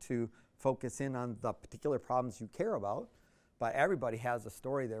filtering to focus in on the particular problems you care about, but everybody has a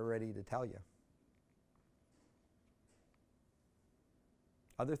story they're ready to tell you.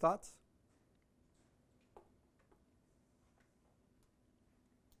 Other thoughts?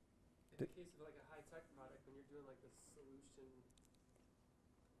 In the case of like a high-tech product, when you're doing like the solution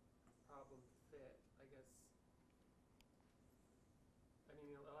problem fit, I guess, I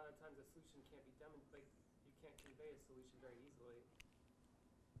mean, a lot of times a solution can't be like, you can't convey a solution very easily.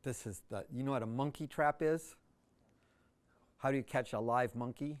 This is you know what a monkey trap is? How do you catch a live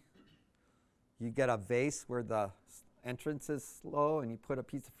monkey? You get a vase where the entrance is low and you put a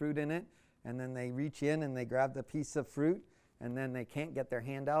piece of fruit in it, and then they reach in and they grab the piece of fruit, and then they can't get their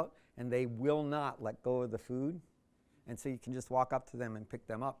hand out, and they will not let go of the food. And so you can just walk up to them and pick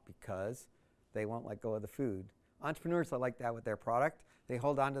them up because they won't let go of the food. Entrepreneurs are like that with their product. They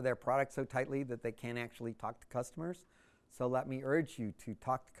hold on to their product so tightly that they can't actually talk to customers. So let me urge you to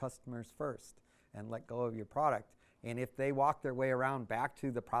talk to customers first and let go of your product. And if they walk their way around back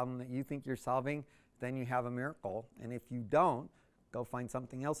to the problem that you think you're solving, then you have a miracle. And if you don't, go find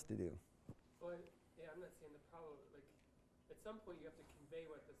something else to do. Well, yeah, I'm not saying the problem, like, at some point you have to convey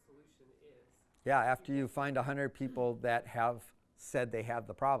what the solution is. Yeah, after you find 100 people that have said they have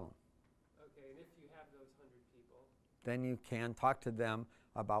the problem. Okay, and if you have those 100 people, then you can talk to them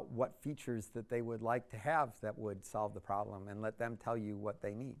about what features that they would like to have that would solve the problem, and let them tell you what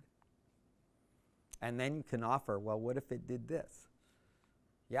they need. And then you can offer, well, what if it did this?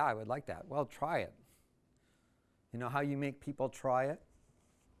 Yeah, I would like that. Well, try it. You know how you make people try it?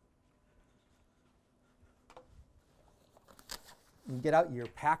 You get out your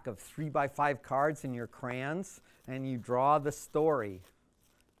pack of 3x5 cards and your crayons, and you draw the story.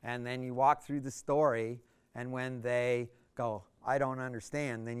 And then you walk through the story, and when they go, I don't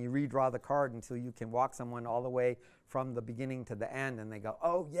understand, then you redraw the card until you can walk someone all the way from the beginning to the end, and they go,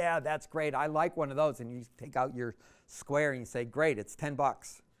 oh yeah, that's great, I like one of those. And you take out your square and you say, great, it's $10. and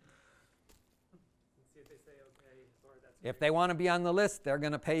see if they say, okay, or that's If they want to be on the list, they're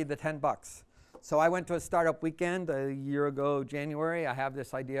going to pay the $10. So I went to a startup weekend a year ago, January. I have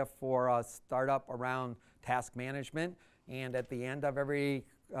this idea for a startup around task management, and at the end of every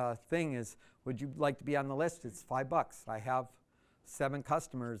thing is, would you like to be on the list? It's $5. I have 7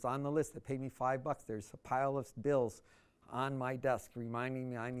 customers on the list that pay me $5. There's a pile of bills on my desk reminding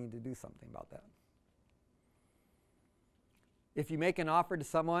me I need to do something about that. If you make an offer to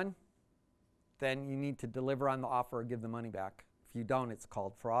someone, then you need to deliver on the offer or give the money back. If you don't, it's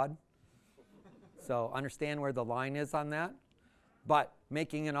called fraud. So understand where the line is on that. But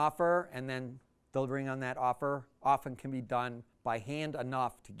making an offer and then delivering on that offer often can be done by hand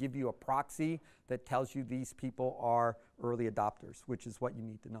enough to give you a proxy that tells you these people are early adopters, which is what you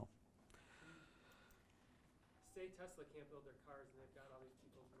need to know. Say Tesla can't build their cars and they've got all these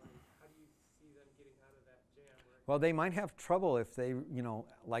people's money. How do you see them getting out of that jam? Well, they might have trouble if they,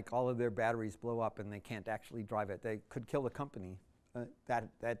 like all of their batteries blow up and they can't actually drive it. They could kill the company.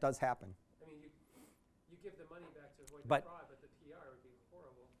 That does happen. I mean, you give the money back to avoid But the fraud, but the PR would be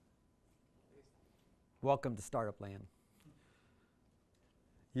horrible. Welcome to startup land.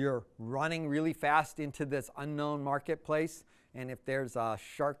 You're running really fast into this unknown marketplace, and if there's a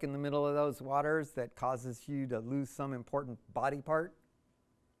shark in the middle of those waters that causes you to lose some important body part,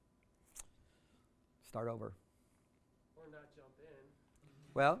 start over. Or not jump in.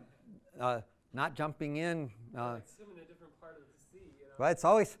 Well, not jumping in. Like swim in a different part of the sea. Well,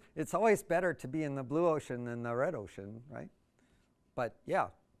 it's always better to be in the blue ocean than the red ocean, right? But yeah,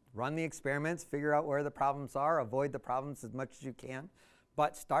 run the experiments, figure out where the problems are, avoid the problems as much as you can.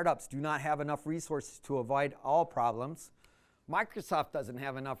 But startups do not have enough resources to avoid all problems. Microsoft doesn't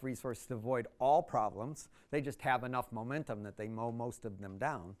have enough resources to avoid all problems. They just have enough momentum that they mow most of them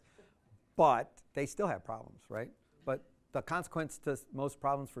down. But they still have problems, right? But the consequence to most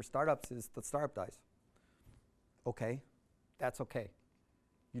problems for startups is the startup dies. Okay, that's okay.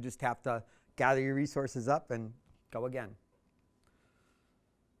 You just have to gather your resources up and go again.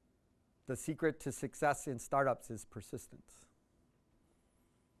 The secret to success in startups is persistence.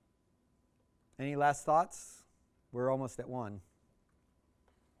 Any last thoughts? We're almost at 1.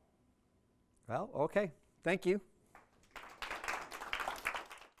 Well, okay. Thank you.